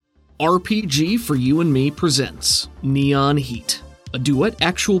RPG for You and Me presents Neon Heat, a duet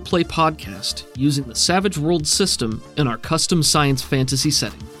actual play podcast using the Savage Worlds system in our custom science fantasy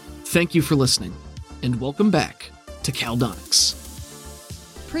setting. Thank you for listening, and welcome back to Caldonix.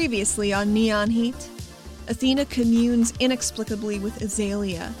 Previously on Neon Heat, Athena communes inexplicably with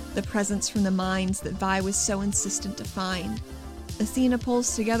Azalea, the presence from the mines that Vi was so insistent to find. Athena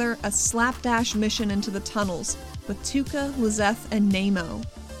pulls together a slapdash mission into the tunnels with Tuka, Lizeth, and Nemo.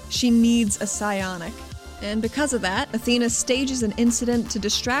 She needs a psionic. And because of that, Athena stages an incident to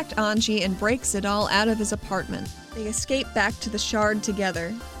distract Anji and breaks it all out of his apartment. They escape back to the Shard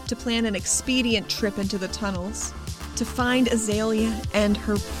together to plan an expedient trip into the tunnels to find Azalea and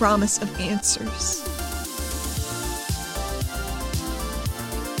her promise of answers.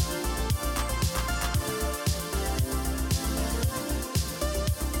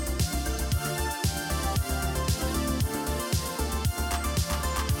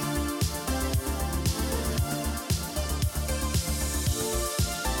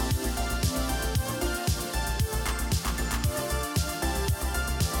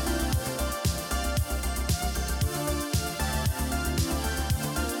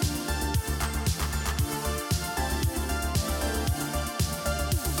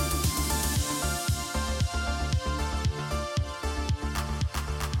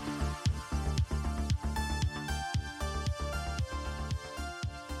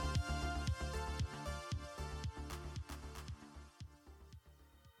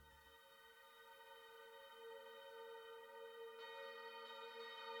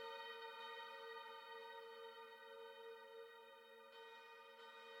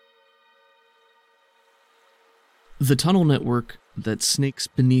 The tunnel network that snakes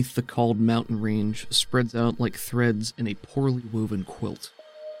beneath the Cald mountain range spreads out like threads in a poorly woven quilt.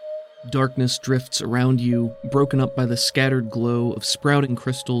 Darkness drifts around you, broken up by the scattered glow of sprouting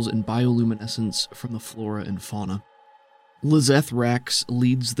crystals and bioluminescence from the flora and fauna. Lizeth Rax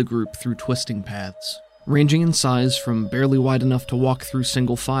leads the group through twisting paths, ranging in size from barely wide enough to walk through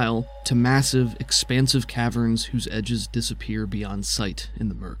single file to massive, expansive caverns whose edges disappear beyond sight in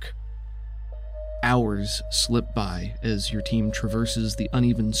the murk. Hours slip by as your team traverses the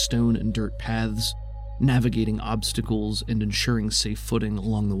uneven stone and dirt paths, navigating obstacles and ensuring safe footing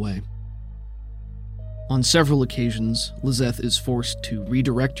along the way. On several occasions, Lizeth is forced to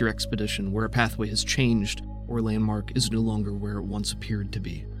redirect your expedition where a pathway has changed or a landmark is no longer where it once appeared to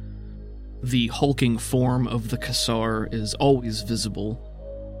be. The hulking form of the Kassar is always visible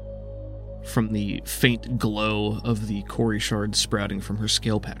from the faint glow of the Cori shard sprouting from her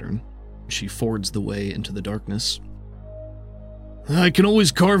scale pattern. She fords the way into the darkness. I can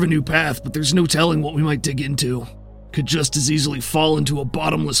always carve a new path, but there's no telling what we might dig into. Could just as easily fall into a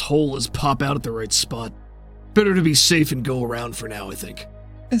bottomless hole as pop out at the right spot. Better to be safe and go around for now, I think.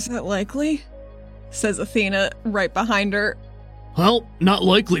 Is that likely? Says Athena right behind her. Well, not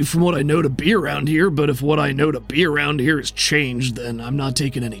likely from what I know to be around here, but if what I know to be around here has changed, then I'm not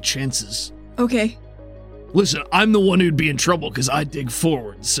taking any chances. Okay. Listen, I'm the one who'd be in trouble because I dig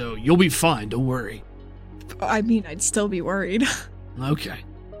forward, so you'll be fine, don't worry. I mean, I'd still be worried. Okay.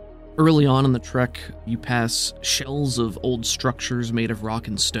 Early on in the trek, you pass shells of old structures made of rock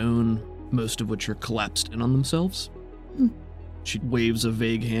and stone, most of which are collapsed in on themselves. She waves a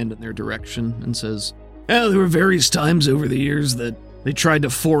vague hand in their direction and says, there were various times over the years that they tried to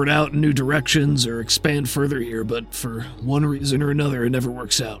forward out in new directions or expand further here, but for one reason or another, it never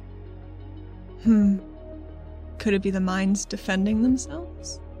works out. Could it be the mines defending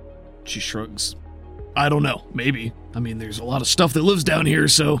themselves? She shrugs. I don't know, maybe. I mean, there's a lot of stuff that lives down here,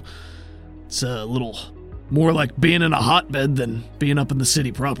 so it's a little more like being in a hotbed than being up in the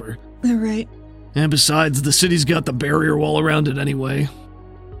city proper. Right. And besides, the city's got the barrier wall around it anyway.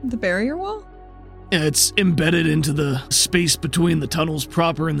 The barrier wall? Yeah, it's embedded into the space between the tunnels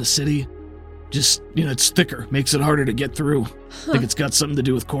proper and the city. Just, it's thicker, makes it harder to get through. I think it's got something to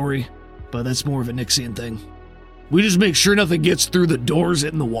do with Cori, but that's more of a Nixian thing. We just make sure nothing gets through the doors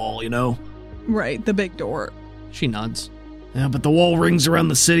in the wall, Right, the big door. She nods. Yeah, but the wall rings around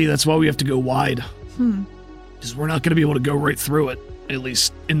the city, that's why we have to go wide. Because we're not going to be able to go right through it, at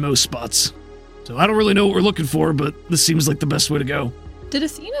least in most spots. So I don't really know what we're looking for, but this seems like the best way to go. Did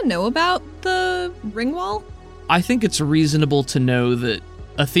Athena know about the ring wall? I think it's reasonable to know that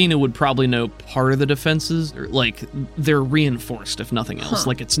Athena would probably know part of the defenses, or they're reinforced if nothing else.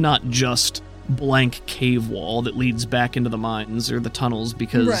 It's not just blank cave wall that leads back into the mines or the tunnels,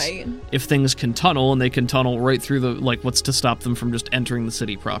 because if things can tunnel, and they can tunnel right through the, what's to stop them from just entering the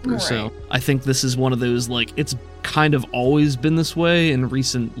city proper? Right. So I think this is one of those, it's kind of always been this way in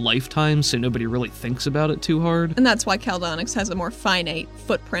recent lifetimes, so nobody really thinks about it too hard. And that's why Caldonix has a more finite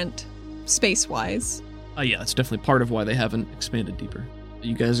footprint space-wise. Yeah, that's definitely part of why they haven't expanded deeper.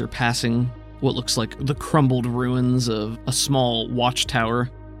 You guys are passing what looks like the crumbled ruins of a small watchtower.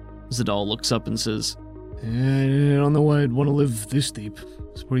 Zadal looks up and says, I don't know why I'd want to live this deep.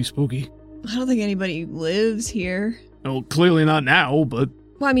 It's pretty spooky. I don't think anybody lives here. Oh, clearly not now, but...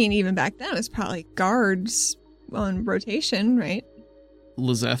 Well, I mean, even back then, it was probably guards on rotation, right?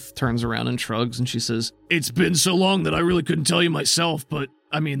 Lizeth turns around and shrugs, and she says, It's been so long that I really couldn't tell you myself, but,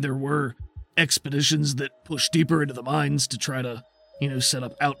 I mean, there were expeditions that pushed deeper into the mines to try to, set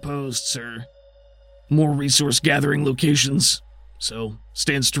up outposts or more resource-gathering locations. So,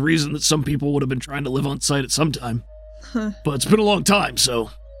 stands to reason that some people would have been trying to live on site at some time. Huh. But it's been a long time, so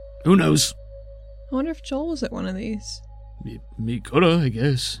who knows? I wonder if Joel was at one of these. Me coulda, I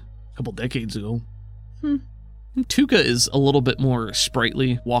guess. A couple decades ago. Tuka is a little bit more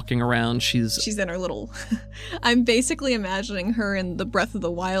sprightly, walking around. She's in her little... I'm basically imagining her in the Breath of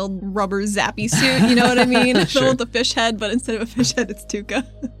the Wild rubber zappy suit, you know what I mean? Sure. The with the fish head, but instead of a fish head, it's Tuka.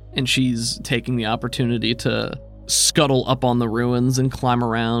 And she's taking the opportunity to scuttle up on the ruins and climb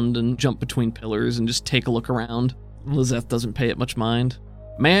around and jump between pillars and just take a look around. Lizeth doesn't pay it much mind.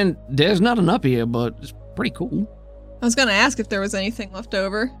 Man, there's nothing up here, but it's pretty cool. I was gonna ask if there was anything left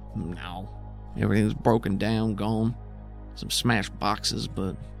over. No. Everything's broken down, gone. Some smashed boxes,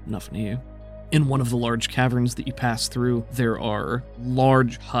 but nothing here. In one of the large caverns that you pass through, there are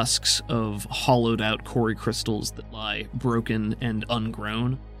large husks of hollowed-out quarry crystals that lie broken and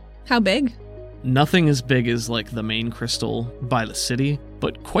ungrown. How big? Nothing as big as, the main crystal by the city,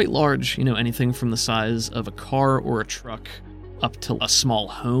 but quite large, anything from the size of a car or a truck up to a small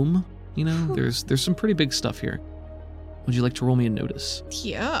home. There's some pretty big stuff here. Would you like to roll me a notice?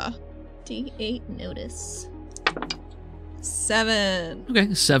 Yeah. D8 notice. 7.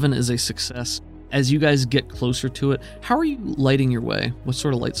 Okay, 7 is a success. As you guys get closer to it, how are you lighting your way? What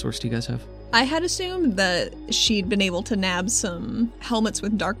sort of light source do you guys have? I had assumed that she'd been able to nab some helmets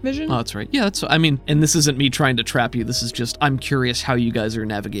with dark vision. Oh, that's right. Yeah, and this isn't me trying to trap you. This is just, I'm curious how you guys are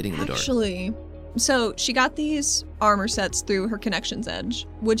navigating the dark. Actually, so she got these armor sets through her Connections Edge.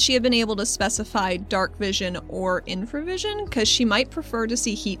 Would she have been able to specify dark vision or infravision? Because she might prefer to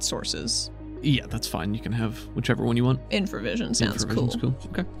see heat sources. Yeah, that's fine. You can have whichever one you want. Infravision sounds Infravision's cool.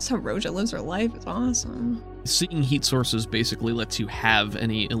 Okay. That's how Roja lives her life. It's awesome. Seeing heat sources basically lets you have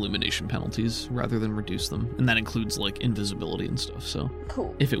any illumination penalties rather than reduce them. And that includes, invisibility and stuff, so.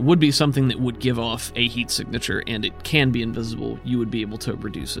 Cool. If it would be something that would give off a heat signature and it can be invisible, you would be able to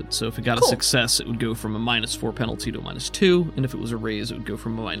reduce it. So if it got a success, it would go from a -4 penalty to a -2, and if it was a raise, it would go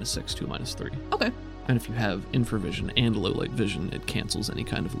from a -6 to a -3. Okay. And if you have infravision and low light vision, it cancels any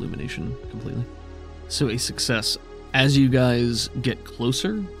kind of illumination completely. So a success. As you guys get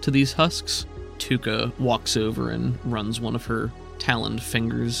closer to these husks, Tuka walks over and runs one of her taloned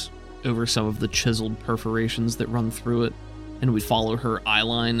fingers over some of the chiseled perforations that run through it, and we follow her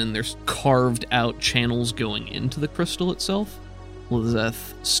eyeline, and there's carved out channels going into the crystal itself.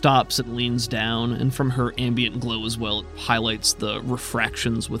 Lizeth stops and leans down, and from her ambient glow as well, it highlights the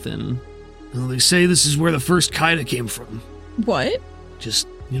refractions within. Well, they say this is where the first Kaida came from. What? Just,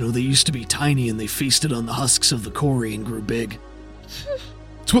 they used to be tiny and they feasted on the husks of the quarry and grew big.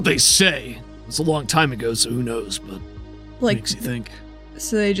 It's what they say. It's a long time ago, so who knows, but makes you think.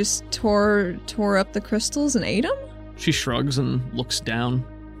 So they just tore up the crystals and ate them? She shrugs and looks down,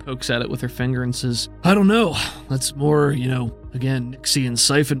 pokes at it with her finger and says, I don't know. That's more, again, Nixie and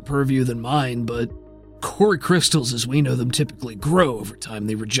Siphon purview than mine, but quarry crystals as we know them typically grow over time.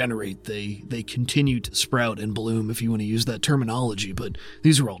 They regenerate. They continue to sprout and bloom, if you want to use that terminology, but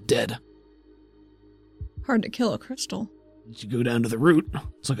these are all dead. Hard to kill a crystal. You go down to the root,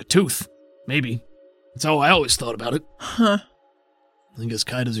 it's like a tooth. Maybe. That's how I always thought about it. Huh. I guess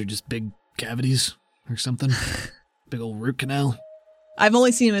Kaidas are just big cavities or something. Big old root canal. I've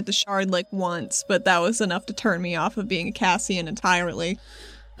only seen him at the Shard once, but that was enough to turn me off of being a Cassian entirely.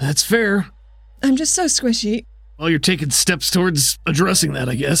 That's fair. I'm just so squishy. Well, you're taking steps towards addressing that,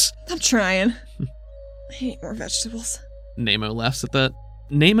 I guess. I'm trying. I hate more vegetables. Nemo laughs at that.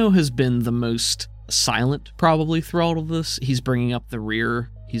 Nemo has been the most silent, probably, through all of this. He's bringing up the rear.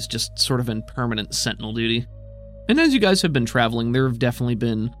 He's just sort of in permanent sentinel duty. And as you guys have been traveling, there have definitely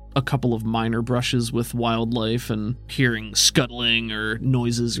been a couple of minor brushes with wildlife and hearing scuttling or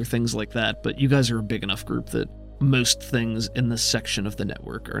noises or things like that, but you guys are a big enough group that most things in this section of the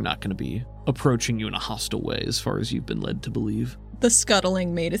network are not going to be approaching you in a hostile way, as far as you've been led to believe. The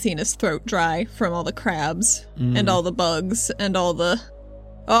scuttling made Athena's throat dry from all the crabs and all the bugs and all the...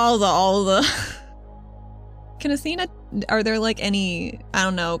 Can Athena... Are there any,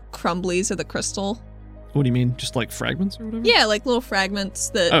 crumblies of the crystal? What do you mean? Just like fragments or whatever? Yeah, like little fragments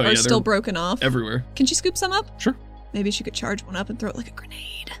that are still broken off. Everywhere. Can she scoop some up? Sure. Maybe she could charge one up and throw it like a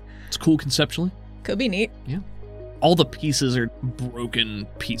grenade. It's cool conceptually. Could be neat. Yeah. All the pieces are broken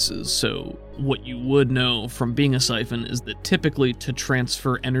pieces, so what you would know from being a siphon is that typically to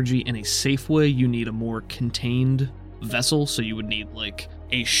transfer energy in a safe way, you need a more contained vessel, so you would need like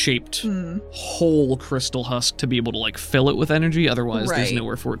a shaped whole crystal husk to be able to like fill it with energy, otherwise there's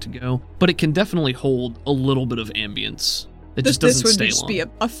nowhere for it to go. But it can definitely hold a little bit of ambience. It just doesn't stay long. This would just be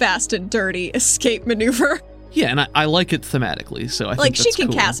a fast and dirty escape maneuver. Yeah, and I like it thematically, so I think like that's she can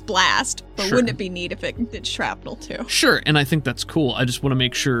cool. cast blast, but wouldn't it be neat if it did shrapnel too? Sure, and I think that's cool. I just want to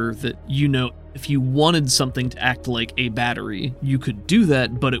make sure that you know if you wanted something to act like a battery, you could do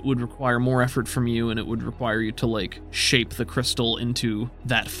that, but it would require more effort from you, and it would require you to like shape the crystal into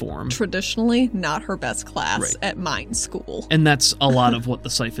that form. Traditionally, not her best class at mine school. And that's a lot of what the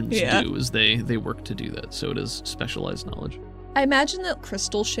siphons do, is they work to do that, so it is specialized knowledge. I imagine that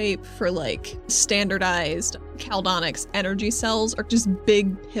crystal shape for like standardized Caldonics energy cells are just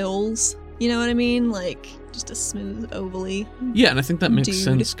big pills. You know what I mean? Like just a smooth ovally. Yeah, and I think that makes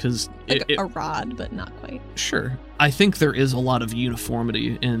sense because like a rod, but not quite. Sure. I think there is a lot of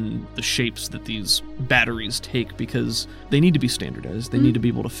uniformity in the shapes that these batteries take because they need to be standardized. They need to be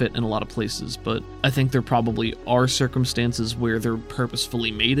able to fit in a lot of places, but I think there probably are circumstances where they're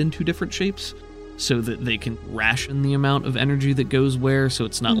purposefully made into different shapes, so that they can ration the amount of energy that goes where, so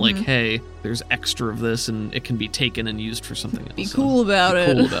it's not like, hey, there's extra of this and it can be taken and used for something else. Be cool about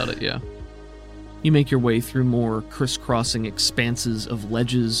it. Cool about it, yeah. You make your way through more crisscrossing expanses of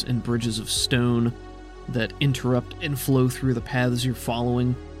ledges and bridges of stone that interrupt and flow through the paths you're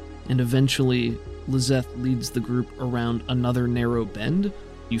following, and eventually Lizeth leads the group around another narrow bend.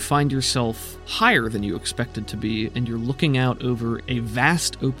 You find yourself higher than you expected to be, and you're looking out over a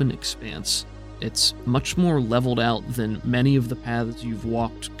vast open expanse. It's much more leveled out than many of the paths you've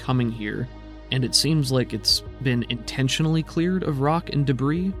walked coming here, and it seems like it's been intentionally cleared of rock and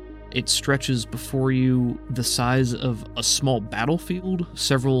debris. It stretches before you the size of a small battlefield,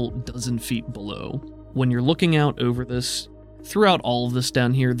 several dozen feet below. When you're looking out over this, throughout all of this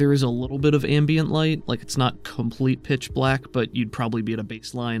down here, there is a little bit of ambient light, like it's not complete pitch black, but you'd probably be at a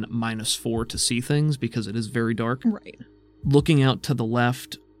baseline -4 to see things because it is very dark. Right. Looking out to the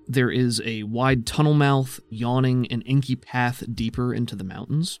left, there is a wide tunnel mouth yawning an inky path deeper into the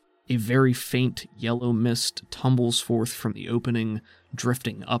mountains. A very faint yellow mist tumbles forth from the opening,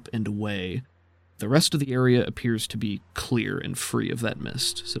 drifting up and away. The rest of the area appears to be clear and free of that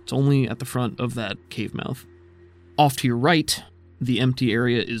mist, so it's only at the front of that cave mouth. Off to your right, the empty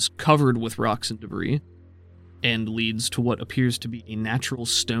area is covered with rocks and debris, and leads to what appears to be a natural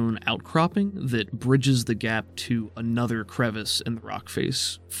stone outcropping that bridges the gap to another crevice in the rock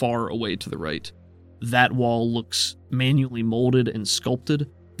face, far away to the right. That wall looks manually molded and sculpted.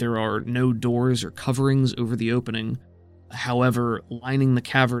 There are no doors or coverings over the opening. However, lining the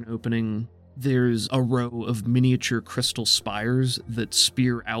cavern opening, there's a row of miniature crystal spires that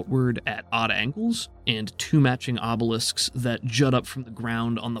spear outward at odd angles, and 2 matching obelisks that jut up from the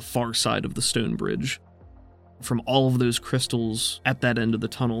ground on the far side of the stone bridge. From all of those crystals at that end of the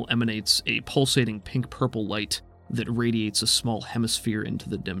tunnel emanates a pulsating pink-purple light that radiates a small hemisphere into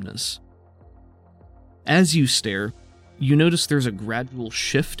the dimness. As you stare, you notice there's a gradual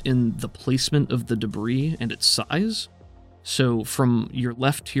shift in the placement of the debris and its size. So from your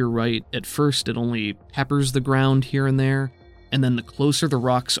left to your right, at first it only peppers the ground here and there, and then the closer the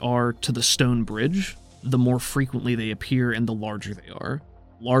rocks are to the stone bridge, the more frequently they appear and the larger they are.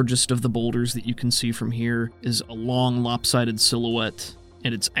 Largest of the boulders that you can see from here is a long lopsided silhouette,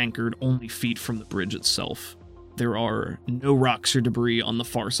 and it's anchored only feet from the bridge itself. There are no rocks or debris on the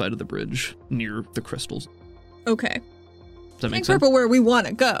far side of the bridge, near the crystals. Okay. Does that make sense? Purple where we want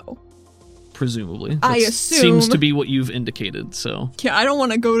to go. Presumably. I assume. Seems to be what you've indicated, so. Yeah, I don't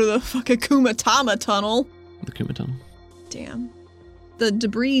want to go to the fucking Kumatama tunnel. The Kuma tunnel. Damn. The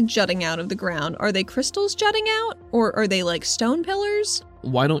debris jutting out of the ground, are they crystals jutting out? Or are they like stone pillars?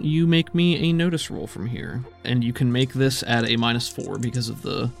 Why don't you make me a notice roll from here? And you can make this at a -4 because of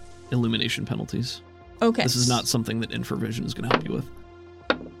the illumination penalties. Okay. This is not something that Infravision is going to help you with.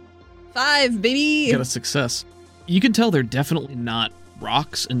 5, baby! You got a success. You can tell they're definitely not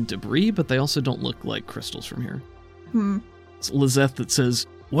rocks and debris, but they also don't look like crystals from here. It's Lizeth that says,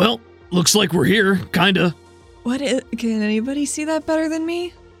 well, looks like we're here, kinda. Can anybody see that better than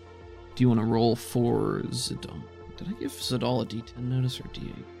me? Do you want to roll for Zidal? Did I give Zidal a D10 notice or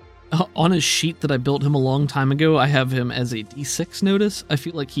D8? On his sheet that I built him a long time ago, I have him as a D6 notice. I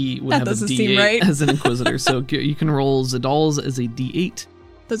feel like he would have a D8 right. as an Inquisitor, so you can roll Zidal's as a D8.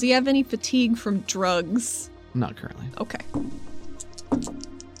 Does he have any fatigue from drugs? Not currently. Okay.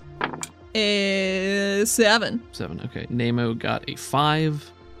 7. 7, okay. Nemo got a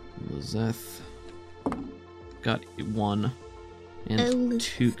 5. Lizeth got a 1. And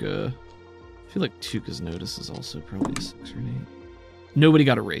Tuka. I feel like Tuka's notice is also probably a 6 or an 8. Nobody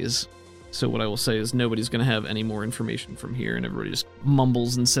got a raise. So what I will say is nobody's going to have any more information from here, and everybody just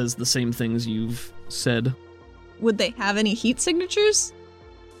mumbles and says the same things you've said. Would they have any heat signatures?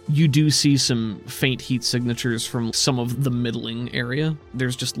 You do see some faint heat signatures from some of the middling area.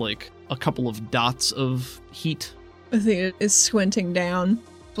 There's just like a couple of dots of heat. Athena is squinting down.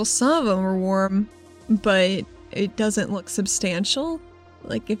 Well, some of them are warm, but it doesn't look substantial.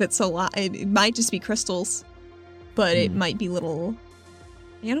 Like, if it's a lot, it might just be crystals, but it might be little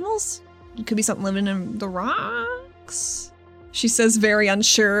animals. It could be something living in the rocks. She says, very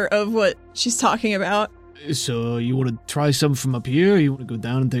unsure of what she's talking about. So, you want to try some from up here? You want to go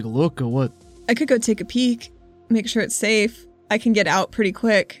down and take a look, or what? I could go take a peek, make sure it's safe. I can get out pretty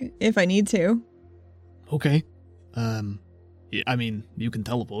quick if I need to. Okay. Yeah, I mean, you can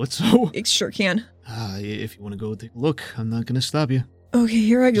teleport, so... It sure can. If you want to go take a look, I'm not going to stop you. Okay,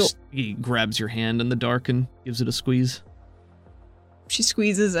 here I go. He grabs your hand in the dark and gives it a squeeze. She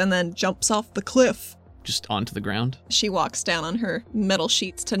squeezes and then jumps off the cliff. Just onto the ground. She walks down on her metal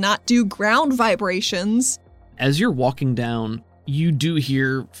sheets to not do ground vibrations. As you're walking down, you do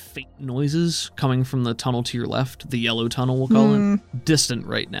hear faint noises coming from the tunnel to your left, the yellow tunnel, we'll call it. Distant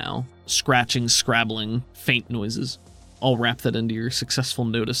right now. Scratching, scrabbling, faint noises. I'll wrap that into your successful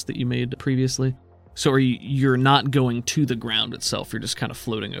notice that you made previously. So you're not going to the ground itself, you're just kind of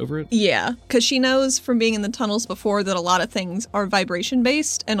floating over it? Yeah, because she knows from being in the tunnels before that a lot of things are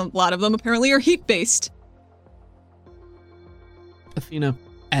vibration-based, and a lot of them apparently are heat-based. Athena,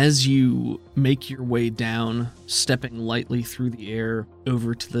 as you make your way down, stepping lightly through the air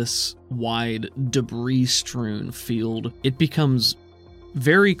over to this wide, debris-strewn field, it becomes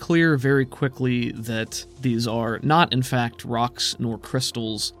very clear very quickly that these are not, in fact, rocks nor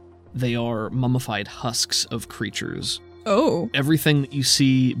crystals. They are mummified husks of creatures. Oh. Everything that you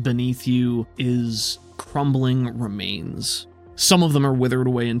see beneath you is crumbling remains. Some of them are withered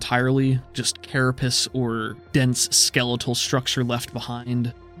away entirely, just carapace or dense skeletal structure left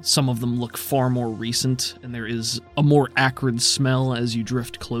behind. Some of them look far more recent, and there is a more acrid smell as you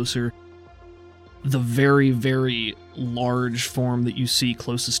drift closer. The very, very large form that you see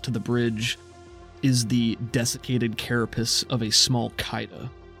closest to the bridge is the desiccated carapace of a small Kaida.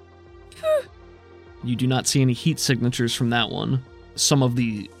 You do not see any heat signatures from that one. Some of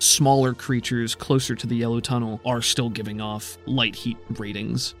the smaller creatures closer to the yellow tunnel are still giving off light heat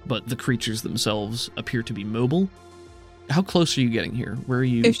ratings, but the creatures themselves appear to be mobile. How close are you getting here? Where are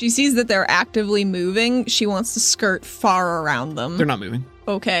you? If she sees that they're actively moving, she wants to skirt far around them. They're not moving.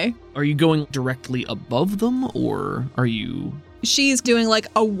 Okay. Are you going directly above them, or are you... She's doing like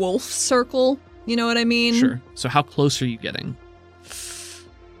a wolf circle, you know what I mean? Sure. So how close are you getting?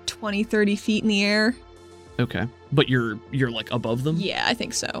 20, 30 feet in the air. Okay. But you're like above them? Yeah, I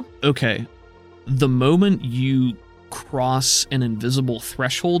think so. Okay. The moment you cross an invisible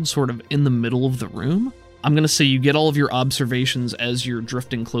threshold sort of in the middle of the room, I'm going to say you get all of your observations as you're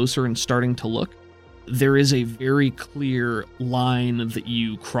drifting closer and starting to look. There is a very clear line that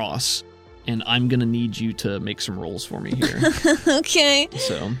you cross, and I'm going to need you to make some rolls for me here. Okay.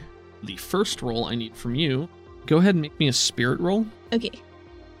 So, the first roll I need from you, go ahead and make me a spirit roll. Okay.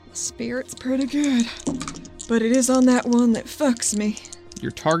 Spirit's pretty good, but it is on that one that fucks me.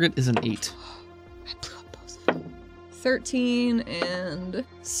 Your target is an 8. I blew up both. 13 and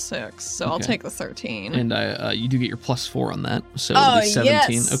 6, so I'll take the 13. And you do get your +4 on that, so it'll be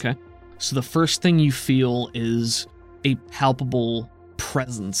 17. Yes. Okay. So the first thing you feel is a palpable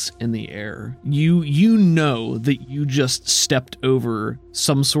presence in the air. You know that you just stepped over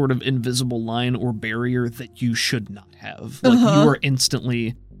some sort of invisible line or barrier that you should not have. Like, you are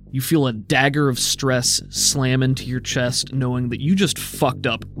instantly... You feel a dagger of stress slam into your chest, knowing that you just fucked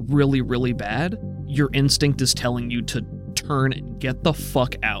up really, really bad. Your instinct is telling you to turn and get the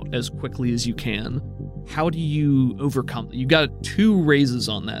fuck out as quickly as you can. How do you overcome that? You got 2 raises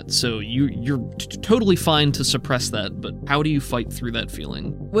on that, so you're totally fine to suppress that, but how do you fight through that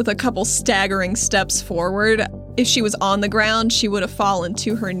feeling? With a couple staggering steps forward, if she was on the ground, she would have fallen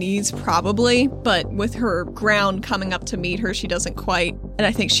to her knees probably, but with her ground coming up to meet her, she doesn't quite. And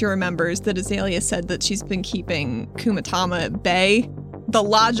I think she remembers that Azalea said that she's been keeping Kumatama at bay. The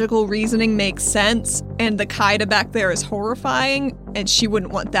logical reasoning makes sense, and the Kaida back there is horrifying, and she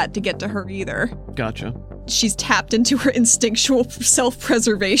wouldn't want that to get to her either. Gotcha. She's tapped into her instinctual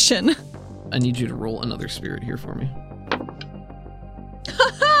self-preservation. I need you to roll another spirit here for me.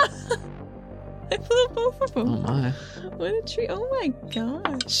 I blew both of them. Oh my. What a treat. Oh my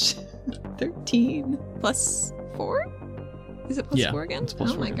gosh. 13 plus 4? Is it plus 4 again? It's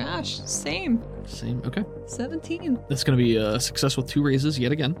plus oh 4 my again. gosh. Same. Same. Okay. 17. That's going to be a success with 2 raises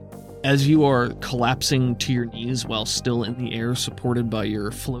yet again. As you are collapsing to your knees while still in the air, supported by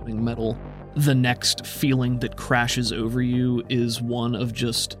your floating metal, the next feeling that crashes over you is one of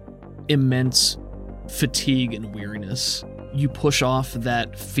just immense fatigue and weariness. You push off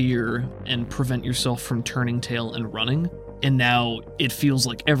that fear and prevent yourself from turning tail and running, and now it feels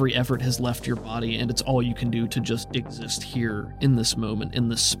like every effort has left your body, and it's all you can do to just exist here in this moment, in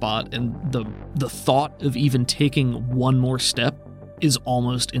this spot, and the thought of even taking one more step is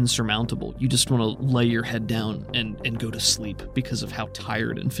almost insurmountable. You just want to lay your head down and go to sleep because of how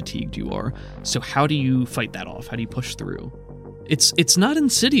tired and fatigued you are. So how do you fight that off? How do you push through? It's not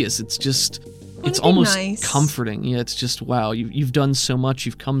insidious, it's just... It's almost nice. Comforting. Yeah, it's just, wow, you've done so much,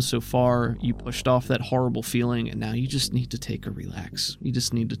 you've come so far, you pushed off that horrible feeling, and now you just need to take a relax. You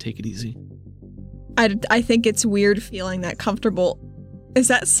just need to take it easy. I think it's weird feeling that comfortable. Is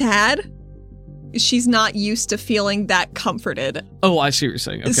that sad? She's not used to feeling that comforted. Oh, I see what you're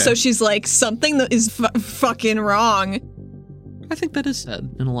saying. Okay. So she's like, something that is fucking wrong. I think that is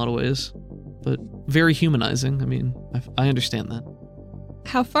sad in a lot of ways, but very humanizing. I mean, I understand that.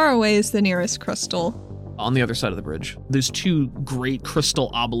 How far away is the nearest crystal? On the other side of the bridge. There's 2 great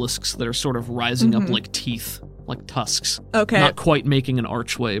crystal obelisks that are sort of rising up like teeth, like tusks. Okay. Not quite making an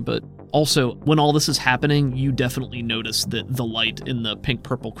archway, but also, when all this is happening, you definitely notice that the light in the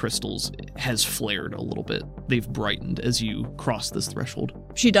pink-purple crystals has flared a little bit. They've brightened as you cross this threshold.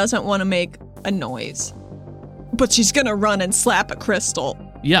 She doesn't want to make a noise, but she's gonna run and slap a crystal.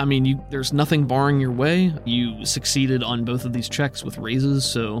 Yeah, I mean, there's nothing barring your way. You succeeded on both of these checks with raises,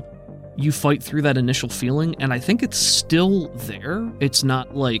 so you fight through that initial feeling, and I think it's still there. It's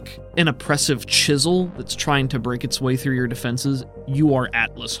not like an oppressive chisel that's trying to break its way through your defenses. You are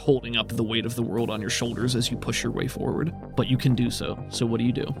Atlas holding up the weight of the world on your shoulders as you push your way forward, but you can do so. So what do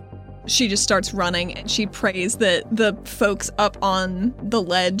you do? She just starts running, and she prays that the folks up on the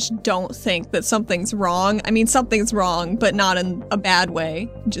ledge don't think that something's wrong. I mean, something's wrong, but not in a bad way,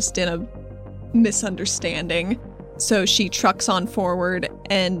 just in a misunderstanding. So she trucks on forward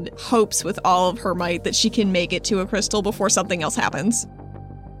and hopes with all of her might that she can make it to a crystal before something else happens.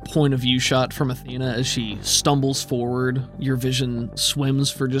 Point of view shot from Athena as she stumbles forward. Your vision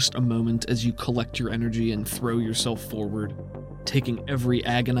swims for just a moment as you collect your energy and throw yourself forward, taking every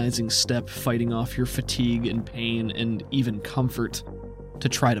agonizing step, fighting off your fatigue and pain and even comfort to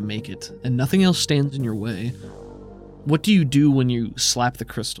try to make it, and nothing else stands in your way. What do you do when you slap the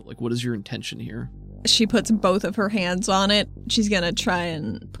crystal? Like, what is your intention here? She puts both of her hands on it. She's gonna try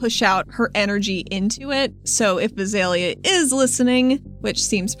and push out her energy into it. So if Visalia is listening, which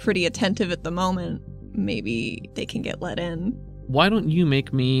seems pretty attentive at the moment, maybe they can get let in. Why don't you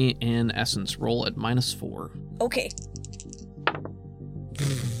make me an essence roll at -4? Okay.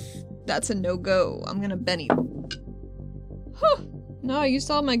 That's a no-go. I'm gonna Benny. Huh. No, I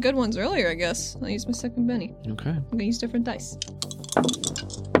used all my good ones earlier, I guess. I'll use my second Benny. Okay. I'm gonna use different dice.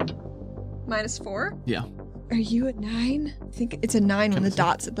 -4? Yeah. Are you at 9? I think it's a 9 when the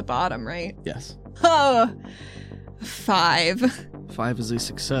dot's at the bottom, right? Yes. Oh, 5. 5 is a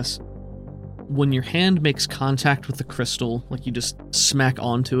success. When your hand makes contact with the crystal, like you just smack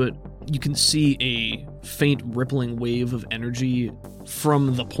onto it, you can see a faint rippling wave of energy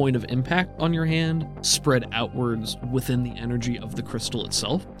from the point of impact on your hand spread outwards within the energy of the crystal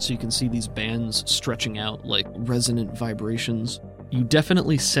itself. So you can see these bands stretching out like resonant vibrations. You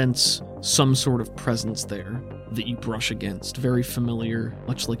definitely sense some sort of presence there that you brush against, very familiar,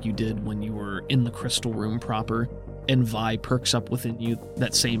 much like you did when you were in the crystal room proper. And Vi perks up within you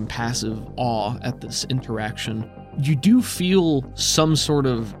that same passive awe at this interaction. You do feel some sort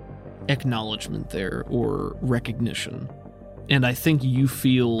of acknowledgement there, or recognition. And I think you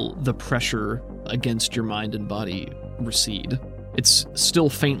feel the pressure against your mind and body recede. It's still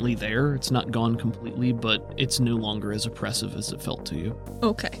faintly there, it's not gone completely, but it's no longer as oppressive as it felt to you.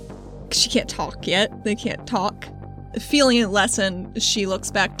 Okay. She can't talk yet. They can't talk. Feeling it lessen, she looks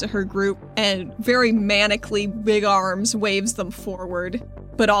back to her group and very manically big arms waves them forward,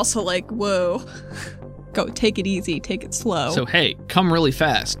 but also like, whoa. Go, take it easy, take it slow. So hey, come really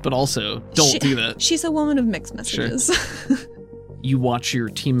fast, but also don't do that. She's a woman of mixed messages. Sure. You watch your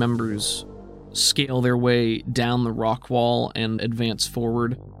team members scale their way down the rock wall and advance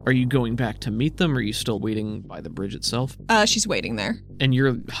forward. Are you going back to meet them, or are you still waiting by the bridge itself? She's waiting there. And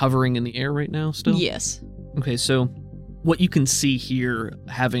you're hovering in the air right now still? Yes. Okay, so what you can see here,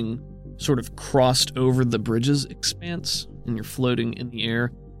 having sort of crossed over the bridge's expanse, and you're floating in the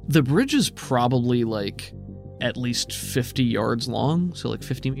air, The bridge is probably like at least 50 yards long, so like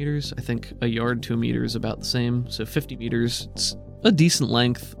 50 meters. I think a yard to a meter is about the same, so 50 meters. It's a decent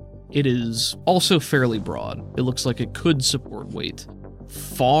length. It is also fairly broad. It looks like it could support weight.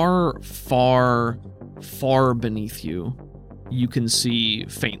 Far, far, far beneath you, you can see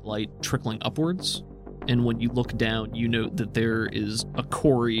faint light trickling upwards. And when you look down, you note that there is a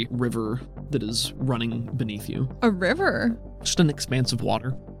quarry river that is running beneath you. A river? Just an expanse of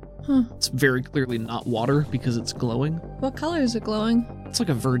water. Huh. It's very clearly not water because it's glowing. What color is it glowing? It's like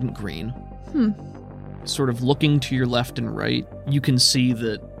a verdant green. Sort of looking to your left and right, you can see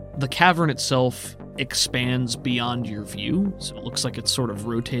that the cavern itself expands beyond your view, so it looks like it's sort of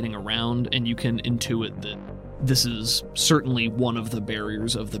rotating around, and you can intuit that this is certainly one of the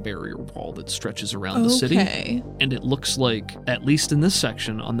barriers of the barrier wall that stretches around the city. Okay. And it looks like, at least in this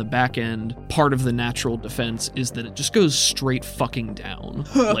section, on the back end, part of the natural defense is that it just goes straight fucking down.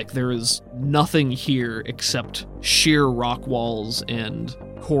 Like, there is nothing here except sheer rock walls and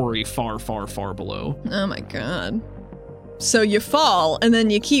quarry far, far, far below. Oh my god. So you fall, and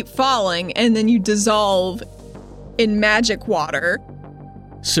then you keep falling, and then you dissolve in magic water.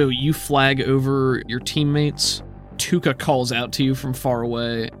 So you flag over your teammates. Tuka calls out to you from far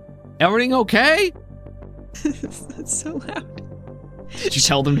away. Everything okay? That's so loud. Did you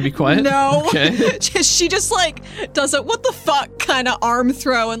tell them to be quiet? No. Okay. She just like does a what the fuck kind of arm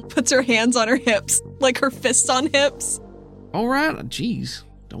throw and puts her hands on her hips, like her fists on hips. All right. Jeez.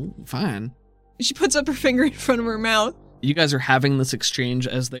 Fine. She puts up her finger in front of her mouth. You guys are having this exchange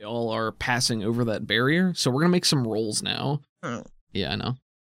as they all are passing over that barrier. So we're going to make some rolls now. Oh. Yeah, I know.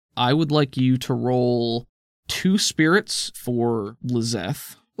 I would like you to roll 2 spirits for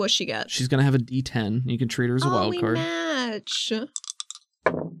Lizeth. What's she got? She's going to have a D10. You can treat her as a wild card. Match.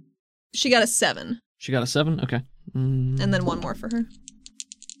 She got a 7. She got a 7? Okay. And then one more for her.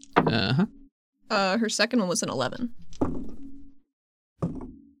 Uh-huh. Her second one was an 11.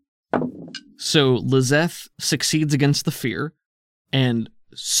 So Lizeth succeeds against the fear and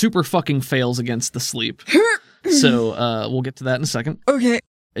super fucking fails against the sleep. So we'll get to that in a second. Okay.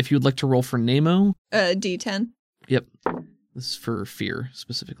 If you would like to roll for Nemo. D10. Yep. This is for fear,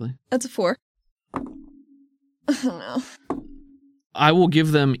 specifically. That's a 4. Oh, no. I will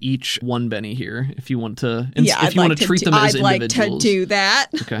give them each 1 Benny here, if you want to. If you want to treat them as I'd like individuals. to do that.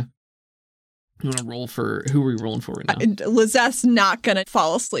 Okay. You want to roll for... Who are we rolling for right now? Lizeth's not gonna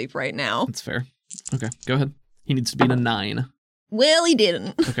fall asleep right now. That's fair. Okay, go ahead. He needs to be in a 9. Well, he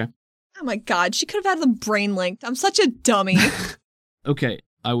didn't. Okay. Oh my god, she could have had the brain length. I'm such a dummy. Okay,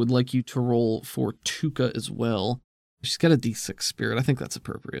 I would like you to roll for Tuka as well. She's got a D6 spirit. I think that's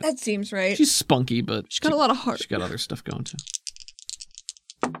appropriate. That seems right. She's spunky, but She's got a lot of heart. She's got other stuff going too.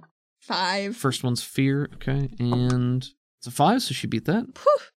 5. First one's fear, okay, and it's a 5, so she beat that.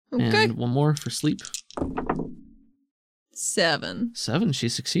 Whew, okay. And one more for sleep. 7. 7, she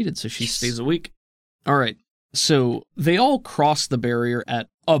succeeded, so she stays awake. All right, so they all cross the barrier at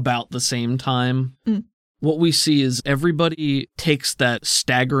about the same time. What we see is everybody takes that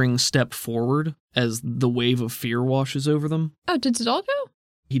staggering step forward as the wave of fear washes over them. Oh, did Zadal go?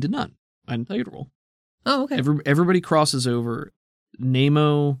 He did not. I didn't tell you to roll. Oh, okay. Everybody crosses over.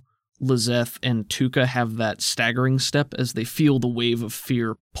 Nemo, Lizeth, and Tuka have that staggering step as they feel the wave of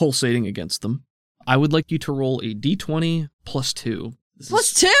fear pulsating against them. I would like you to roll a d20 plus 2.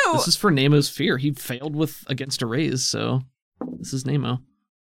 Plus 2? This is for Nemo's fear. He failed against a raise, so this is Nemo.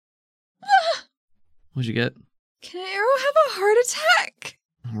 What'd you get? Can Arrow have a heart attack?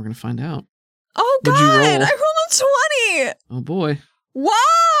 We're going to find out. Oh, What'd God. you roll? I rolled a 20. Oh, boy.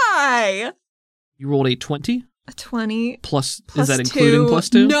 Why? You rolled a 20? A 20. Plus Plus is that 2. including plus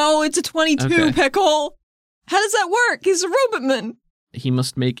 2? No, it's a 22, Okay. Pickle. How does that work? He's a robotman. He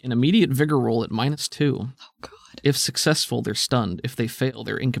must make an immediate vigor roll at -2. Oh, God. If successful, they're stunned. If they fail,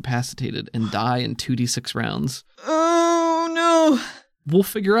 they're incapacitated and die in 2d6 rounds. Oh, no. We'll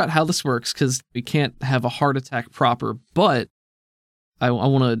figure out how this works, because we can't have a heart attack proper, but I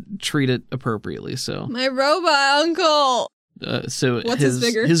want to treat it appropriately, so... My robot uncle. So What's his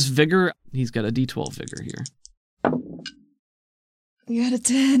vigor? His vigor, he's got a d12 vigor here. You got a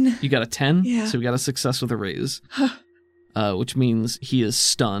 10. You got a 10? Yeah. So we got a success with a raise. Which means he is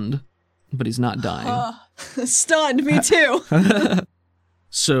stunned, but he's not dying. Stunned, me too.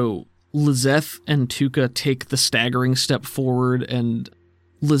 So Lizeth and Tuka take the staggering step forward, and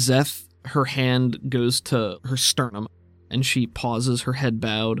Lizeth, her hand goes to her sternum, and she pauses, her head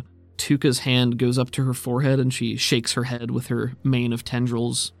bowed. Tuka's hand goes up to her forehead, and she shakes her head with her mane of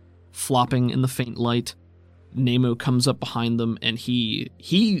tendrils flopping in the faint light. Nemo comes up behind them, and he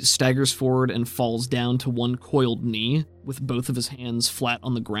staggers forward and falls down to one coiled knee with both of his hands flat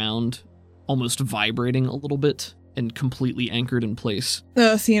on the ground, almost vibrating a little bit and completely anchored in place.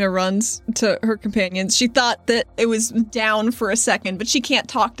 Athena runs to her companions. She thought that it was down for a second, but she can't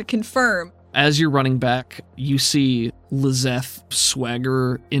talk to confirm. As you're running back, you see Lizeth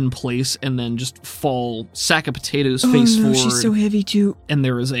swagger in place and then just fall, sack of potatoes, face forward. She's so heavy too. And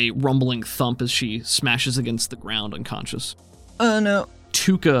there is a rumbling thump as she smashes against the ground unconscious. Oh no.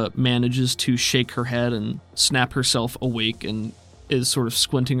 Tuka manages to shake her head and snap herself awake and is sort of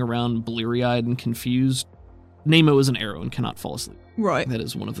squinting around, bleary-eyed and confused. Nemo is an arrow and cannot fall asleep. Right. That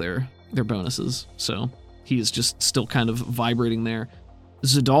is one of their bonuses, so he is just still kind of vibrating there.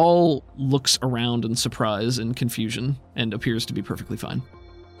 Zadal looks around in surprise and confusion and appears to be perfectly fine.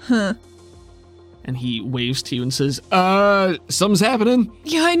 Huh. And he waves to you and says, something's happening.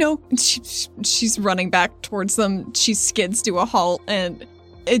 Yeah, I know. She's running back towards them. She skids to a halt and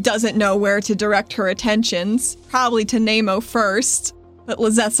it doesn't know where to direct her attentions. Probably to Nemo first, but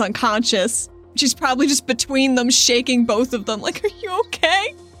Lizette's unconscious. She's probably just between them, shaking both of them like, are you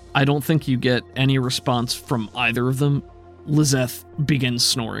okay? I don't think you get any response from either of them. Lizeth begins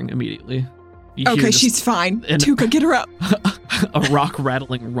snoring immediately. Okay, she's fine. Tuka, get her up. A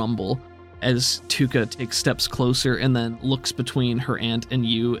rock-rattling rumble as Tuka takes steps closer and then looks between her aunt and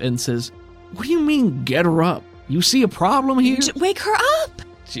you and says, what do you mean, get her up? You see a problem here? Wake her up!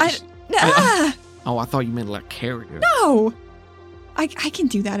 I thought you meant like carry her. No! I can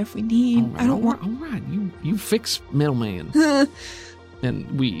do that if we need. Right, I don't want... All right, you fix middleman.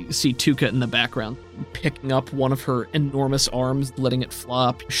 And we see Tuka in the background picking up one of her enormous arms, letting it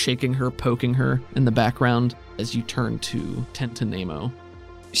flop, shaking her, poking her in the background as you turn to tend to Nemo.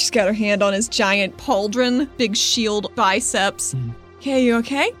 She's got her hand on his giant pauldron, big shield biceps. Okay, you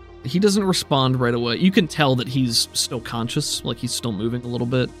okay? He doesn't respond right away. You can tell that he's still conscious, like he's still moving a little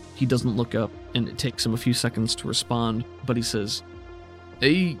bit. He doesn't look up, and it takes him a few seconds to respond, but he says,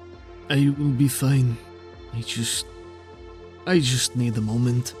 I will be fine. I just need a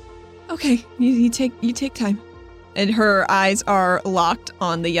moment. Okay, you take time. And her eyes are locked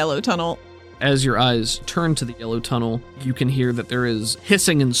on the yellow tunnel. As your eyes turn to the yellow tunnel, you can hear that there is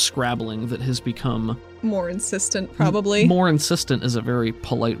hissing and scrabbling that has become... more insistent, probably. More insistent is a very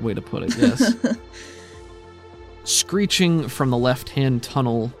polite way to put it, yes. Screeching from the left-hand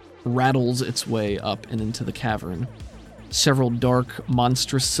tunnel rattles its way up and into the cavern. Several dark,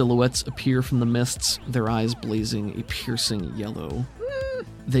 monstrous silhouettes appear from the mists, their eyes blazing a piercing yellow.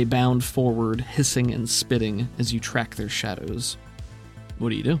 They bound forward, hissing and spitting as you track their shadows. What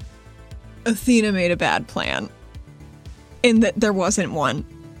do you do? Athena made a bad plan. In that there wasn't one.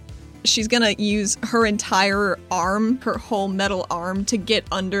 She's gonna use her entire arm, her whole metal arm, to get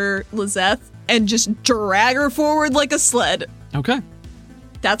under Lizeth and just drag her forward like a sled. Okay.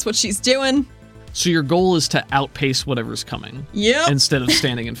 That's what she's doing. So your goal is to outpace whatever's coming. Yep. Instead of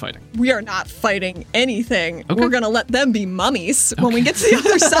standing and fighting. We are not fighting anything. Okay. We're gonna let them be mummies when we get to the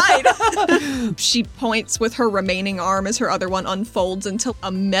other side. She points with her remaining arm as her other one unfolds into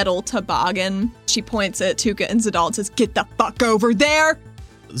a metal toboggan. She points at Tuka and Zadal and says, get the fuck over there!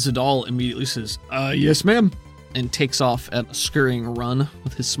 Zadal immediately says, yes ma'am, and takes off at a scurrying run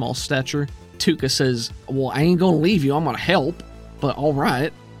with his small stature. Tuka says, well, I ain't gonna leave you, I'm gonna help, but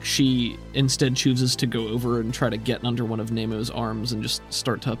alright. She instead chooses to go over and try to get under one of Nemo's arms and just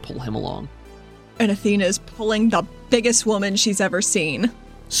start to pull him along. And Athena is pulling the biggest woman she's ever seen.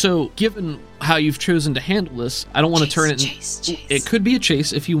 So, given how you've chosen to handle this, I don't want to turn it... Chase. It could be a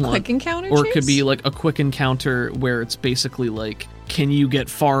chase if you want. Quick encounter Or chase? it could be like a quick encounter where it's basically like, can you get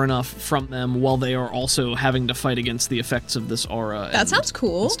far enough from them while they are also having to fight against the effects of this aura? That sounds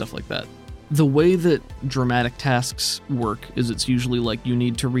cool. And stuff like that. The way that dramatic tasks work is it's usually like you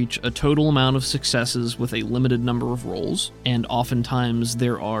need to reach a total amount of successes with a limited number of rolls, and oftentimes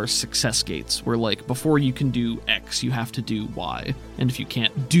there are success gates where like before you can do X, you have to do Y, and if you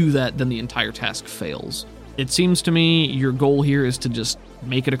can't do that, then the entire task fails. It seems to me your goal here is to just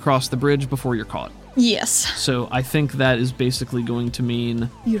make it across the bridge before you're caught. Yes. So I think that is basically going to mean...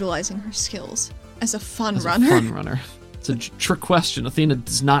 utilizing her skills as a fun as runner. A fun runner. It's a trick question. Athena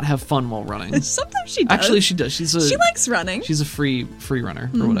does not have fun while running. Sometimes she does. Actually, she does. She likes running. She's a free runner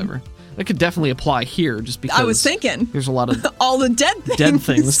or whatever. That could definitely apply here, just because I was thinking there's a lot of all the dead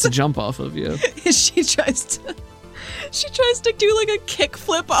things to jump off of you. She tries to do like a kick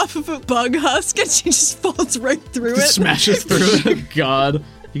flip off of a bug husk, and she just falls right through it. Smashes through it. God.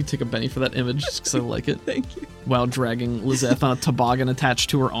 You can take a penny for that image just because I like it. Thank you. While dragging Lizeth on a toboggan attached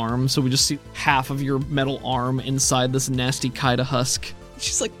to her arm, so we just see half of your metal arm inside this nasty Kaida husk.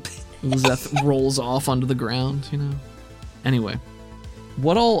 She's like, Lizeth rolls off onto the ground, you know? Anyway,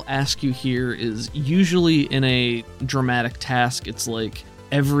 what I'll ask you here is usually in a dramatic task, it's like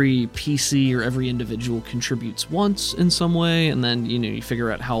every PC or every individual contributes once in some way, and then, you know, you figure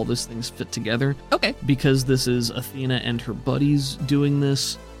out how all those things fit together. Okay. Because this is Athena and her buddies doing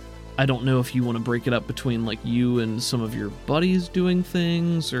this, I don't know if you want to break it up between, like, you and some of your buddies doing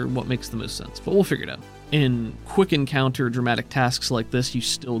things, or what makes the most sense, but we'll figure it out. In quick encounter dramatic tasks like this, you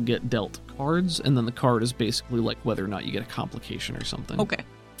still get dealt cards, and then the card is basically like whether or not you get a complication or something. Okay.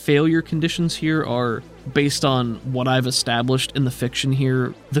 Failure conditions here are based on what I've established in the fiction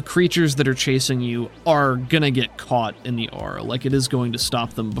here. The creatures that are chasing you are gonna get caught in the aura. Like, it is going to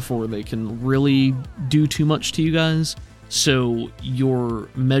stop them before they can really do too much to you guys. So your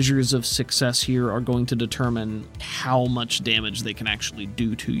measures of success here are going to determine how much damage they can actually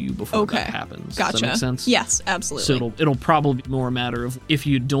do to you before that happens. Gotcha. Does that make sense? Yes, absolutely. So it'll probably be more a matter of if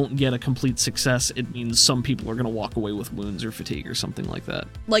you don't get a complete success, it means some people are going to walk away with wounds or fatigue or something like that.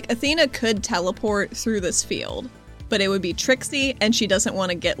 Like, Athena could teleport through this field, but it would be tricksy, and she doesn't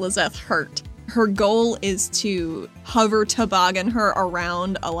want to get Lizeth hurt. Her goal is to hover toboggan her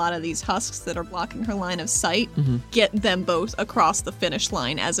around a lot of these husks that are blocking her line of sight, get them both across the finish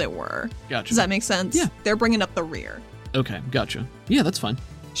line, as it were. Gotcha. Does that make sense? Yeah. They're bringing up the rear. Okay, gotcha. Yeah, that's fine.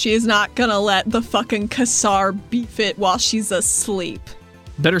 She is not gonna let the fucking Kassar beef it while she's asleep.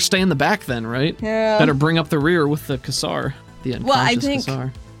 Better stay in the back then, right? Yeah. Better bring up the rear with the Kassar. The unconscious I think-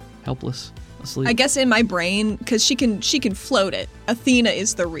 Kassar. Helpless. Asleep. I guess in my brain, because she can float it. Athena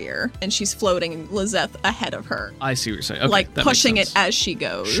is the rear, and she's floating Lizeth ahead of her. I see what you're saying. Okay, like, that pushing makes it sense. as she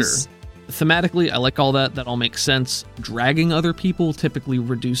goes. Sure. Thematically, I like all that. That all makes sense. Dragging other people typically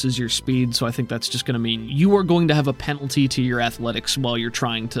reduces your speed, so I think that's just going to mean you are going to have a penalty to your athletics while you're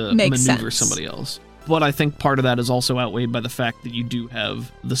trying to Makes maneuver sense. somebody else. But I think part of that is also outweighed by the fact that you do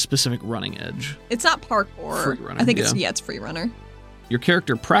have the specific running edge. It's not parkour. Free runner, I think yeah. it's free runner. Your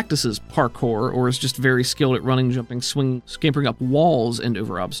character practices parkour or is just very skilled at running, jumping, swinging, scampering up walls and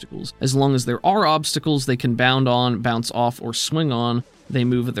over obstacles. As long as there are obstacles they can bound on, bounce off, or swing on, they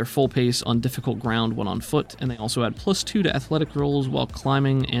move at their full pace on difficult ground when on foot, and they also add +2 to athletic rolls while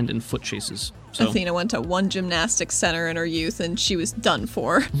climbing and in foot chases. So, Athena went to one gymnastics center in her youth, and she was done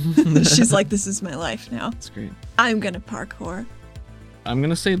for. She's like, this is my life now. that's great. I'm gonna parkour. I'm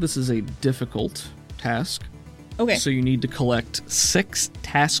going to say this is a difficult task. Okay. So you need to collect 6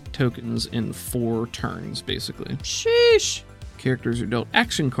 task tokens in 4 turns, basically. Sheesh. Characters are dealt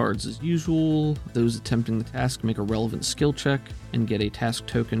action cards as usual. Those attempting the task make a relevant skill check and get a task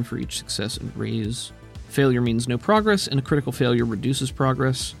token for each success and raise. Failure means no progress, and a critical failure reduces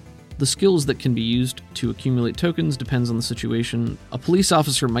progress. The skills that can be used to accumulate tokens depends on the situation. A police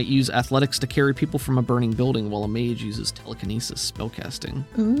officer might use athletics to carry people from a burning building, while a mage uses telekinesis spellcasting.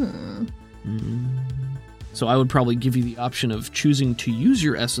 So I would probably give you the option of choosing to use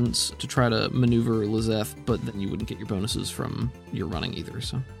your essence to try to maneuver Lizeth, but then you wouldn't get your bonuses from your running either,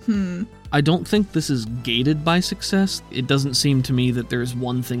 so. I don't think this is gated by success. It doesn't seem to me that there's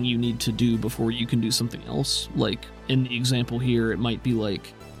one thing you need to do before you can do something else. Like, in the example here, it might be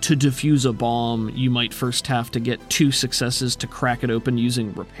like, to defuse a bomb, you might first have to get 2 successes to crack it open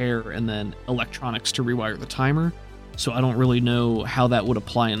using repair, and then electronics to rewire the timer. So I don't really know how that would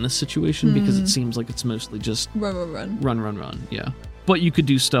apply in this situation because it seems like it's mostly just Run. run, yeah. But you could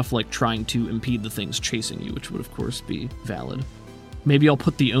do stuff like trying to impede the things chasing you, which would of course be valid. Maybe I'll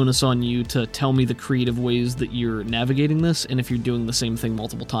put the onus on you to tell me the creative ways that you're navigating this, and if you're doing the same thing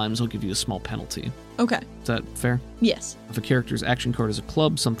multiple times, I'll give you a small penalty. Okay. Is that fair? Yes. If a character's action card is a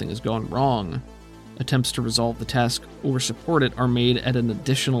club, something has gone wrong. Attempts to resolve the task or support it are made at an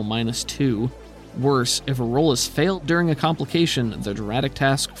additional -2. Worse, if a roll is failed during a complication, the dramatic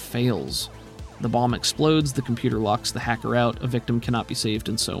task fails. The bomb explodes, the computer locks the hacker out, a victim cannot be saved,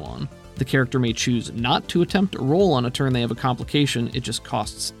 and so on. The character may choose not to attempt a roll on a turn they have a complication, it just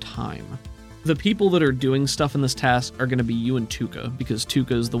costs time. The people that are doing stuff in this task are going to be you and Tuka, because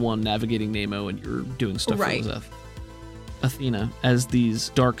Tuka is the one navigating Nemo and you're doing stuff Right. for Lizeth. Athena, as these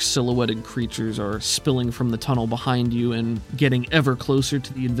dark silhouetted creatures are spilling from the tunnel behind you and getting ever closer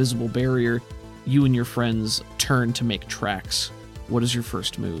to the invisible barrier, you and your friends turn to make tracks. What is your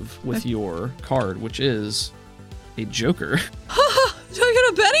first move with your card, which is a Joker? Do I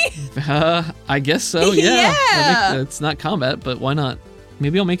get a Betty? I guess so, yeah. Yeah. It's not combat, but why not?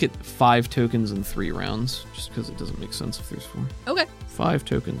 Maybe I'll make it 5 tokens in 3 rounds, just because it doesn't make sense if there's 4. Okay. 5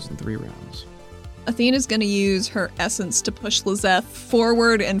 tokens in 3 rounds. Athena's gonna use her essence to push Lizeth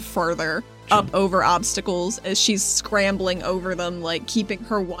forward and further up over obstacles as she's scrambling over them, like keeping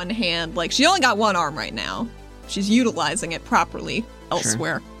her one hand. Like, she only got one arm right now. She's utilizing it properly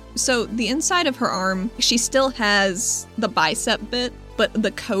elsewhere. So the inside of her arm, she still has the bicep bit, but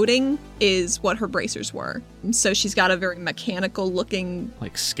the coating is what her bracers were. So she's got a very mechanical looking...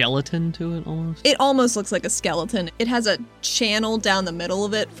 Like skeleton to it almost? It almost looks like a skeleton. It has a channel down the middle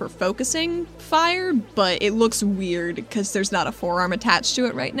of it for focusing fire, but it looks weird because there's not a forearm attached to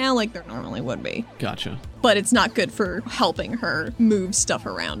it right now like there normally would be. Gotcha. But it's not good for helping her move stuff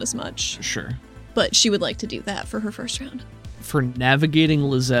around as much. Sure. But she would like to do that for her first round. For navigating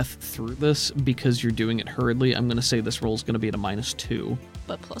Lizeth through this, because you're doing it hurriedly, I'm going to say this roll is going to be at a -2.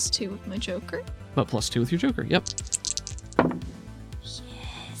 But +2 with my Joker. But +2 with your Joker, yep.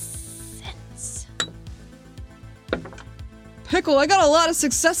 Yes. Pickle, I got a lot of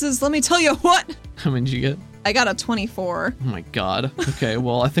successes, let me tell you what. How many did you get? I got a 24. Oh my god. Okay,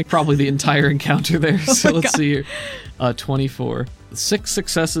 well, I think probably the entire encounter there. So let's see here. 24. 6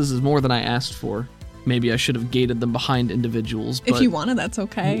 successes is more than I asked for. Maybe I should have gated them behind individuals, but If you wanted, that's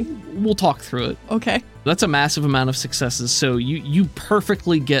okay. we'll talk through it. Okay. That's a massive amount of successes, so you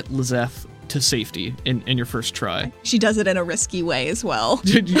perfectly get Lizeth to safety in your first try. She does it in a risky way as well.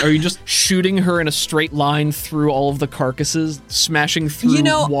 Are you just shooting her in a straight line through all of the carcasses, smashing through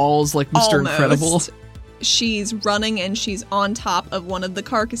walls like Mr. Almost. Incredible? She's running and she's on top of one of the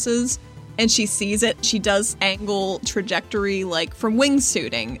carcasses and she sees it. She does angle trajectory like from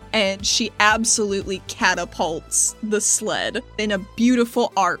wingsuiting and she absolutely catapults the sled in a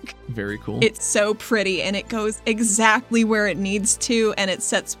beautiful arc. Very cool. It's so pretty and it goes exactly where it needs to and it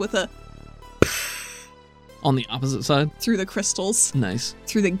sets with a on the opposite side? through the crystals, Nice.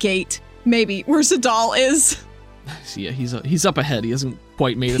 through the gate, maybe where Zadal is. So yeah, he's up ahead. He hasn't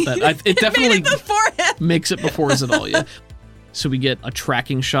quite made it that. It definitely made it before him. makes it before Zadal, yeah. So we get a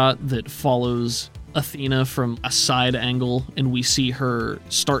tracking shot that follows Athena from a side angle, and we see her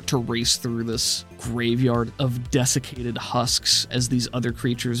start to race through this graveyard of desiccated husks as these other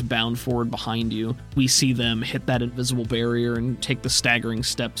creatures bound forward behind you. We see them hit that invisible barrier and take the staggering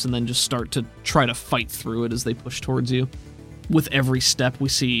steps and then just start to try to fight through it as they push towards you. With every step, we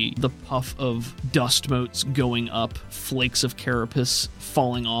see the puff of dust motes going up, flakes of carapace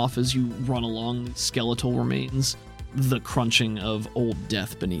falling off as you run along the skeletal remains, the crunching of old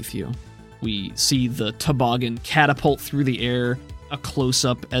death beneath you. We see the toboggan catapult through the air, a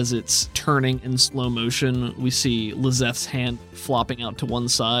close-up as it's turning in slow motion. We see Lizeth's hand flopping out to one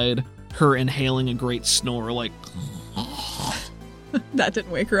side, her inhaling a great snore like That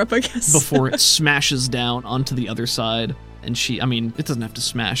didn't wake her up, I guess. before it smashes down onto the other side. And it doesn't have to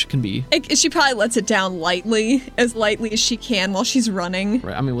smash, it can be... She probably lets it down lightly as she can while she's running.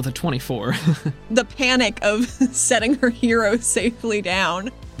 Right, with a 24. The panic of setting her hero safely down.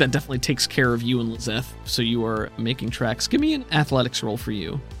 That definitely takes care of you and Lizeth, so you are making tracks. Give me an athletics roll for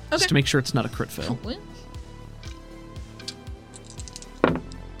you, just to make sure it's not a crit fail.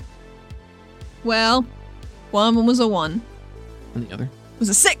 Well, one of them was a 1. And the other? It was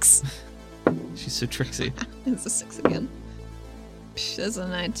a 6. She's so tricksy. It's a 6 again. That's a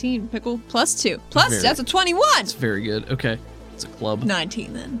 19. Pickle. +2. That's a 21. It's very good. Okay, it's a club.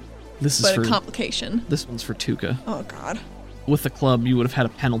 19 then. This is But for a complication. This one's for Tuca. Oh, God. With the club, you would have had a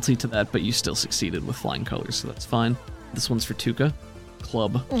penalty to that, but you still succeeded with flying colors, so that's fine. This one's for Tuca.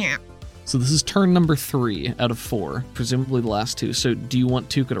 Club. Yeah. So this is turn number 3 out of 4, presumably the last 2. So do you want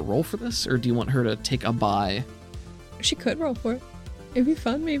Tuca to roll for this, or do you want her to take a bye? She could roll for it. It'd be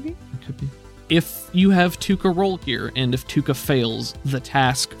fun, maybe. It could be. If you have Tuca roll here, and if Tuca fails, the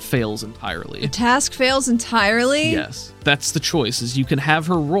task fails entirely. The task fails entirely? Yes. That's the choice, is you can have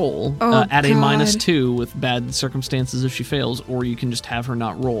her roll at a God. -2 with bad circumstances if she fails, or you can just have her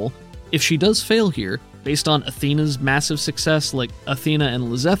not roll. If she does fail here, based on Athena's massive success, like Athena and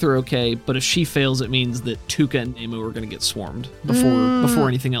Lizeth are okay, but if she fails, it means that Tuca and Nemo are going to get swarmed before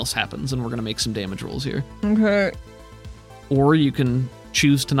anything else happens, and we're going to make some damage rolls here. Okay. Or you can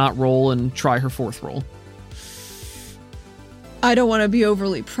choose to not roll and try her 4th roll. I don't want to be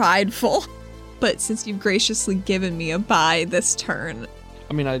overly prideful, but since you've graciously given me a bye this turn,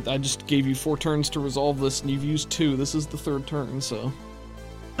 I just gave you 4 turns to resolve this, and you've used 2. This is the 3rd turn, so...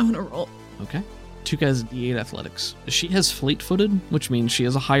 I want to roll. Okay. Tuca has D8 athletics. She has fleet-footed, which means she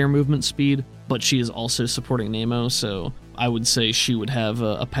has a higher movement speed, but she is also supporting Nemo, so I would say she would have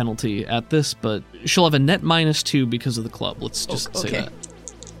a penalty at this, but she'll have a net -2 because of the club. Let's just say that.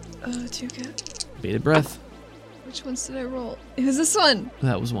 Tuca. Bated breath. Which ones did I roll? It was this one.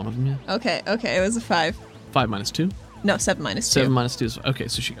 That was one of them, yeah. Okay, it was a 5. 5 -2? No, 7 -2. 7 -2 is... Okay,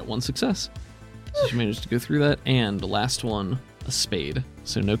 so she got 1 success. So she managed to go through that, and the last one, a spade.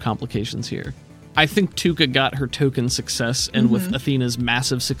 So no complications here. I think Tuca got her token success, and with Athena's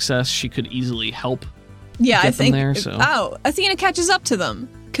massive success, she could easily help Yeah, get I think. them there, so. Oh, Athena catches up to them.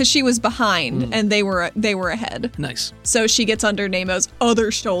 because she was behind and they were ahead. Nice. So she gets under Nemo's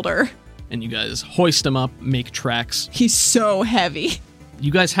other shoulder. And you guys hoist him up, make tracks. He's so heavy.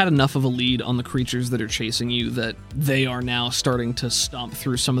 You guys had enough of a lead on the creatures that are chasing you that they are now starting to stomp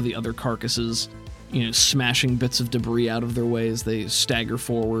through some of the other carcasses, smashing bits of debris out of their way as they stagger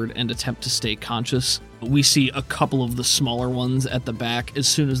forward and attempt to stay conscious. We see a couple of the smaller ones at the back, as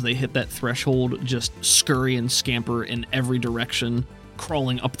soon as they hit that threshold, just scurry and scamper in every direction,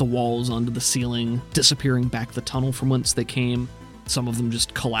 crawling up the walls onto the ceiling, disappearing back the tunnel from whence they came. Some of them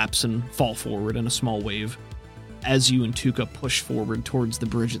just collapse and fall forward in a small wave. As you and Tuka push forward towards the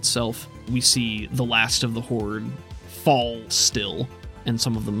bridge itself, we see the last of the horde fall still, and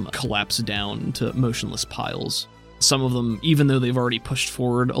some of them collapse down to motionless piles. Some of them, even though they've already pushed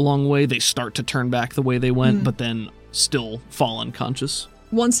forward a long way, they start to turn back the way they went, but then still fall unconscious.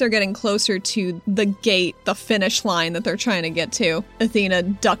 Once they're getting closer to the gate, the finish line that they're trying to get to, Athena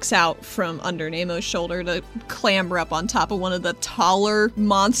ducks out from under Nemo's shoulder to clamber up on top of one of the taller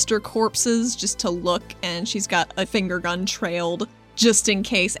monster corpses just to look, and she's got a finger gun trailed just in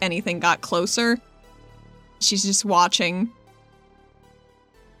case anything got closer. She's just watching.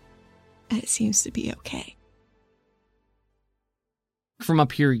 And it seems to be okay. From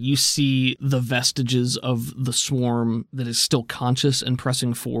up here, you see the vestiges of the swarm that is still conscious and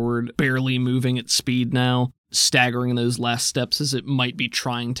pressing forward, barely moving at speed now, staggering those last steps as it might be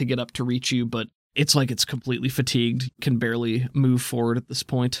trying to get up to reach you, but it's like it's completely fatigued, can barely move forward at this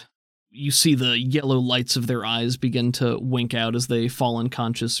point. You see the yellow lights of their eyes begin to wink out as they fall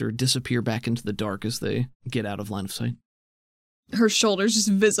unconscious or disappear back into the dark as they get out of line of sight. Her shoulders just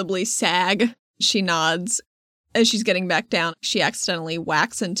visibly sag. She nods. As she's getting back down, she accidentally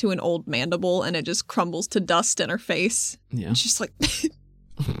whacks into an old mandible and it just crumbles to dust in her face. Yeah. She's like...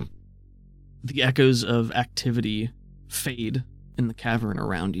 The echoes of activity fade in the cavern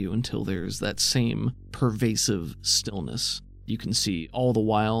around you until there's that same pervasive stillness. You can see all the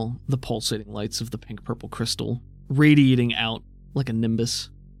while the pulsating lights of the pink-purple crystal radiating out like a nimbus.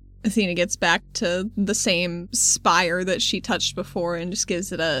 Athena gets back to the same spire that she touched before and just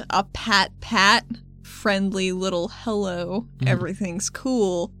gives it a pat. Friendly little hello. Everything's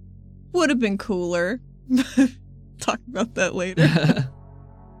cool. Would have been cooler. Talk about that later.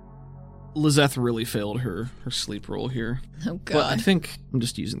 Lizeth really failed her sleep roll here. Oh, God. But I think I'm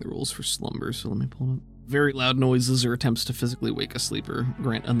just using the rules for slumber, so let me pull it up. Very loud noises or attempts to physically wake a sleeper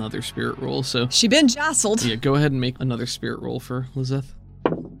grant another spirit roll, so... She been jostled. Yeah, go ahead and make another spirit roll for Lizeth.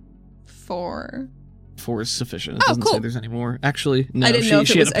 4. 4 is sufficient. It doesn't say there's any more. Actually, no, I didn't know if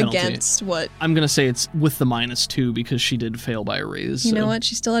it she was had a penalty. against what... I'm going to say it's with the -2 because she did fail by a raise. You know what?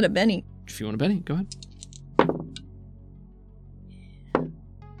 She still had a Benny. If you want a Benny, go ahead.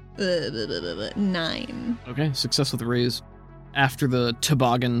 9. Okay, success with the raise. After the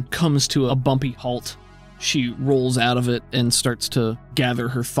toboggan comes to a bumpy halt, she rolls out of it and starts to gather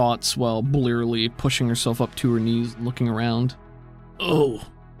her thoughts while blearily pushing herself up to her knees and looking around. Oh,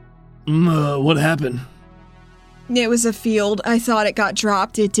 what happened? It was a field. I thought it got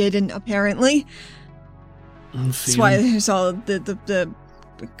dropped. It didn't, apparently. That's why there's all the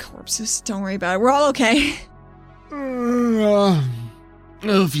corpses. Don't worry about it. We're all okay.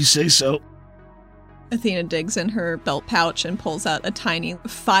 If you say so. Athena digs in her belt pouch and pulls out a tiny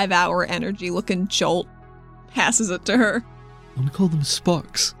 5-hour energy-looking jolt. Passes it to her. I'm gonna call them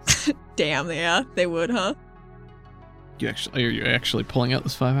sparks. Damn, yeah, they would, huh? Are you actually pulling out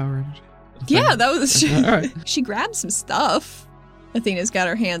this 5-hour energy? Yeah, that was... All right. She grabbed some stuff. Athena's got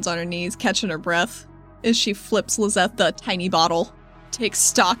her hands on her knees, catching her breath, as she flips Lizeth the tiny bottle. Takes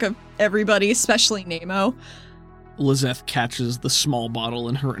stock of everybody, especially Nemo. Lizeth catches the small bottle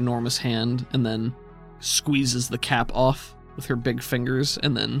in her enormous hand and then squeezes the cap off with her big fingers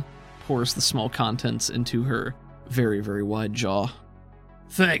and then pours the small contents into her very, very wide jaw.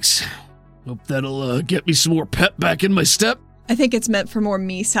 Thanks. Hope that'll get me some more pep back in my step. I think it's meant for more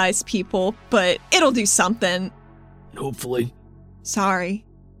me-sized people, but it'll do something. Hopefully. Sorry.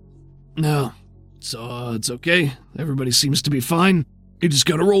 No, it's okay. Everybody seems to be fine. You just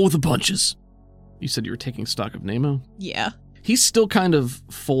gotta roll with the punches. You said you were taking stock of Nemo? Yeah. He's still kind of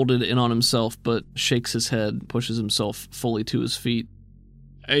folded in on himself, but shakes his head, pushes himself fully to his feet.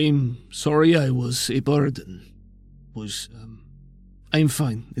 I'm sorry I was a burden. I'm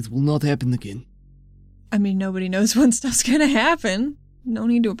fine. It will not happen again. I mean, nobody knows when stuff's gonna happen. No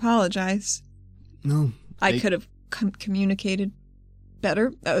need to apologize. No. I could have communicated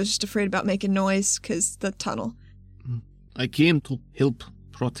better. I was just afraid about making noise, because the tunnel. I came to help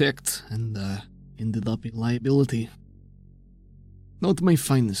protect, and ended up a liability. Not my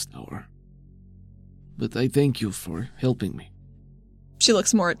finest hour. But I thank you for helping me. She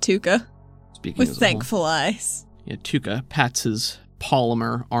looks more at Tuka Speaking with as a whole. thankful eyes. Yeah, Tuka pats his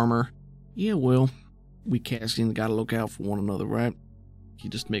polymer armor. Yeah, well, we casting gotta look out for one another, right? He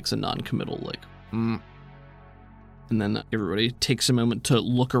just makes a non-committal, like, And then everybody takes a moment to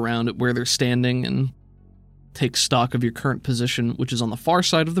look around at where they're standing and take stock of your current position, which is on the far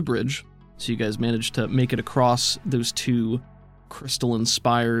side of the bridge. So you guys managed to make it across. Those two crystalline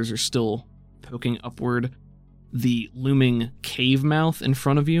spires are still poking upward. The looming cave mouth in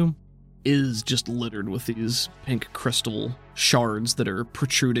front of you is just littered with these pink crystal shards that are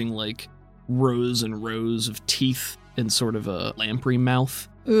protruding like rows and rows of teeth in sort of a lamprey mouth,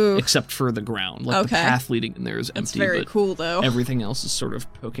 Ooh, except for the ground. Like the Okay. path leading in there is that's empty, very but cool, though. everything else is sort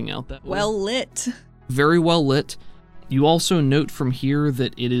of poking out that way. Well lit. Very well lit. You also note from here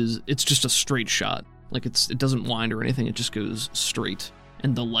that it's just a straight shot. Like it doesn't wind or anything, it just goes straight.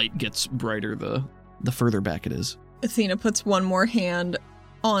 And the light gets brighter the further back it is. Athena puts one more hand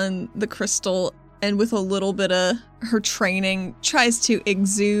on the crystal and with a little bit of her training tries to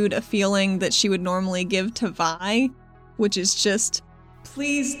exude a feeling that she would normally give to Vi, which is just,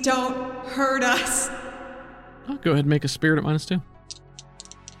 please don't hurt us. Oh, go ahead and make a spirit at -2.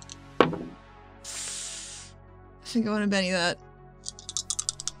 I think I want to Benny that.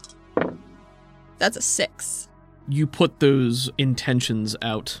 That's a 6. You put those intentions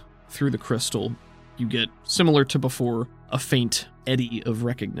out through the crystal. You get, similar to before, a faint eddy of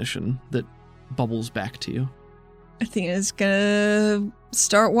recognition that bubbles back to you. Athena's gonna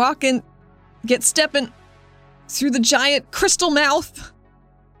start walking, get stepping through the giant crystal mouth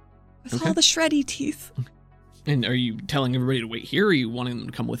with Okay. all the shreddy teeth. And are you telling everybody to wait here, or are you wanting them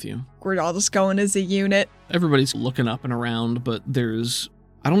to come with you? We're all just going as a unit. Everybody's looking up and around, but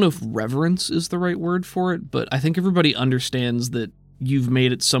I don't know if reverence is the right word for it, but I think everybody understands that you've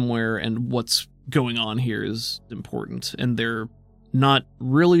made it somewhere and what's going on here is important. And they're not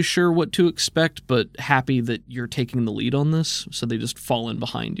really sure what to expect, but happy that you're taking the lead on this. So they just fall in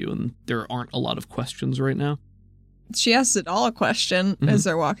behind you, and there aren't a lot of questions right now. She asks it all a question Mhm. as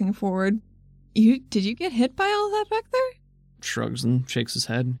they're walking forward. Did you get hit by all that back there? Shrugs and shakes his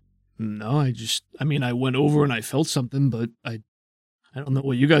head. No, I went over and I felt something, but I don't know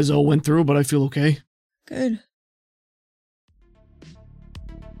what you guys all went through, but I feel okay. Good.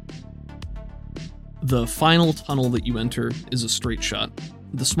 The final tunnel that you enter is a straight shot.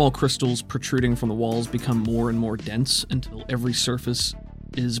 The small crystals protruding from the walls become more and more dense until every surface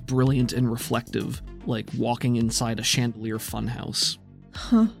is brilliant and reflective, like walking inside a chandelier funhouse.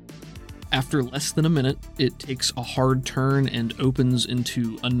 Huh. After less than a minute, it takes a hard turn and opens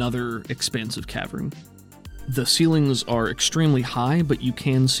into another expansive cavern. The ceilings are extremely high, but you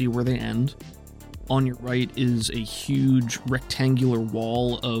can see where they end. On your right is a huge rectangular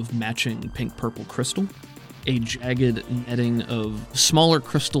wall of matching pink-purple crystal. A jagged netting of smaller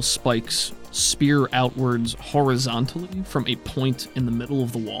crystal spikes spear outwards horizontally from a point in the middle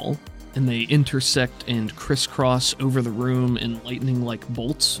of the wall, and they intersect and crisscross over the room in lightning-like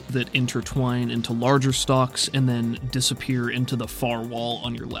bolts that intertwine into larger stalks and then disappear into the far wall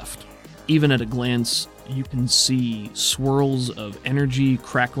on your left. Even at a glance, you can see swirls of energy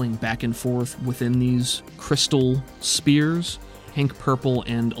crackling back and forth within these crystal spears, pink, purple,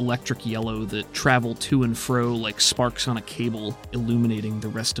 and electric yellow that travel to and fro like sparks on a cable, illuminating the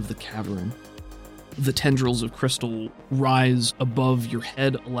rest of the cavern. The tendrils of crystal rise above your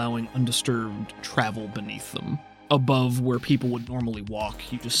head, allowing undisturbed travel beneath them. Above where people would normally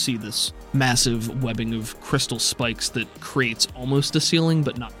walk, you just see this massive webbing of crystal spikes that creates almost a ceiling,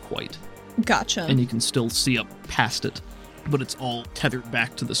 but not quite. Gotcha. And you can still see up past it, but it's all tethered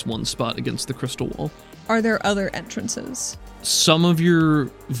back to this one spot against the crystal wall. Are there other entrances? Some of your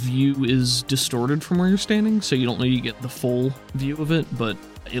view is distorted from where you're standing, so you don't know you get the full view of it, but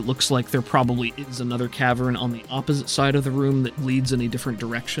it looks like there probably is another cavern on the opposite side of the room that leads in a different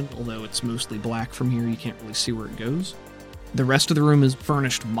direction, although it's mostly black from here, you can't really see where it goes. The rest of the room is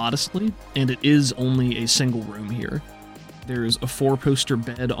furnished modestly, and it is only a single room here. There's a 4-poster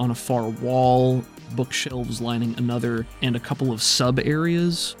bed on a far wall, bookshelves lining another, and a couple of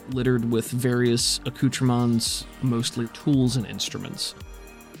sub-areas littered with various accoutrements, mostly tools and instruments.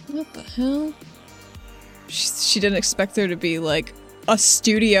 What the hell? She didn't expect there to be, like, a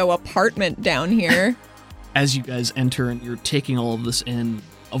studio apartment down here. As you guys enter and you're taking all of this in,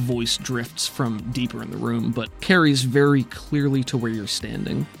 a voice drifts from deeper in the room, but carries very clearly to where you're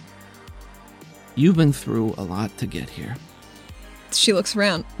standing. You've been through a lot to get here. She looks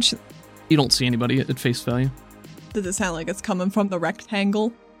around. You don't see anybody at face value. Does it sound like it's coming from the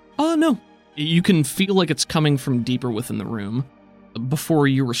rectangle? Oh, no. You can feel like it's coming from deeper within the room. Before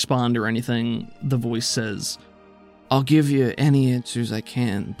you respond or anything, the voice says, I'll give you any answers I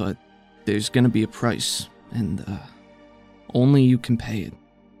can, but there's gonna be a price, and only you can pay it.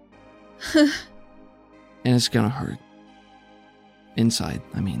 And it's gonna hurt. Inside,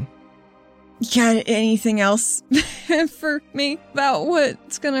 I mean. Got anything else for me about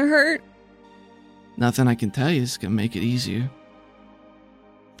what's gonna hurt? Nothing I can tell you is gonna make it easier.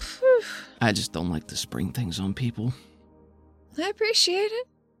 I just don't like to spring things on people. I appreciate it.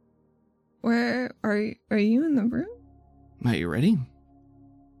 Where are you in the room? Are you ready?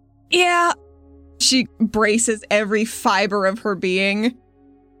 Yeah. She braces every fiber of her being.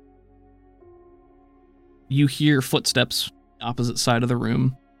 You hear footsteps opposite side of the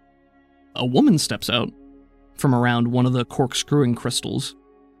room. A woman steps out from around one of the corkscrewing crystals,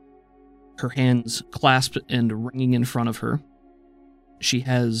 her hands clasped and ringing in front of her. She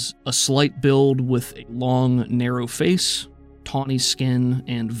has a slight build with a long, narrow face, tawny skin,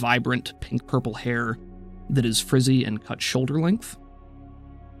 and vibrant pink-purple hair that is frizzy and cut shoulder length.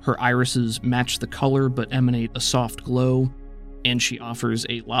 Her irises match the color but emanate a soft glow, and she offers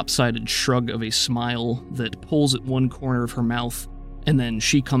a lopsided shrug of a smile that pulls at one corner of her mouth, and then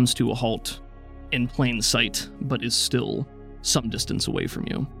she comes to a halt in plain sight, but is still some distance away from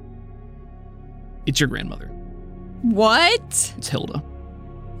you. It's your grandmother. What? It's Hilda.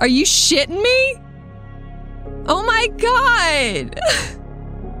 Are you shitting me? Oh my god!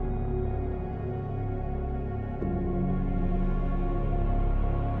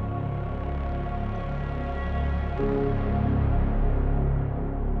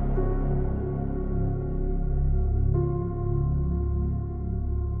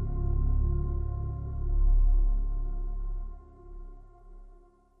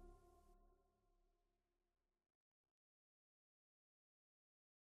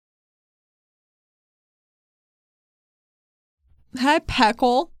 Hi,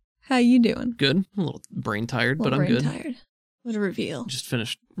 Peckle. How you doing? Good. A little brain tired, but I'm brain good. Tired. What a reveal. Just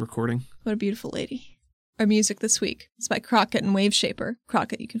finished recording. What a beautiful lady. Our music this week is by Crockett and Waveshaper.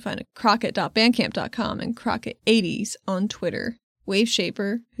 Crockett you can find at crockett.bandcamp.com and Crockett80s on Twitter.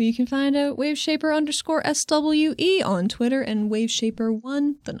 Waveshaper, who you can find at Waveshaper_SWE on Twitter, and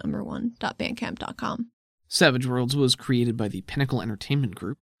Waveshaper1.bandcamp.com. Savage Worlds was created by the Pinnacle Entertainment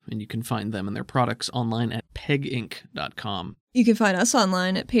Group, and you can find them and their products online at peginc.com. You can find us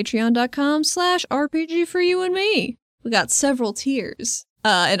online at patreon.com/RPG for you and me. We got several tiers,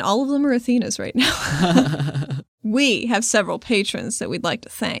 and all of them are Athena's right now. We have several patrons that we'd like to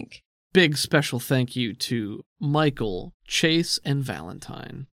thank. Big special thank you to Michael, Chase, and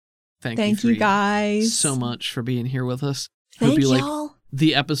Valentine. Thank you guys so much for being here with us. Thank Hope you y'all. like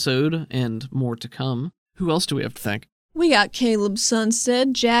the episode and more to come. Who else do we have to thank? We got Caleb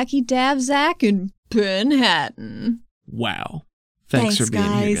Sunstead, Jackie Davzak, and Ben Hatton. Wow. Thanks for being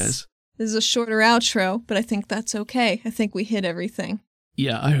here, guys. This is a shorter outro, but I think that's okay. I think we hit everything.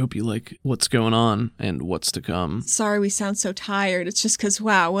 Yeah, I hope you like what's going on and what's to come. Sorry we sound so tired. It's just because,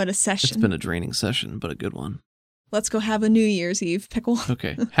 wow, what a session. It's been a draining session, but a good one. Let's go have a New Year's Eve, Pickle.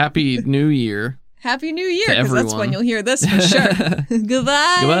 Okay. Happy New Year. Happy New Year, to because that's everyone. when you'll hear this for sure.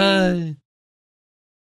 Goodbye. Goodbye.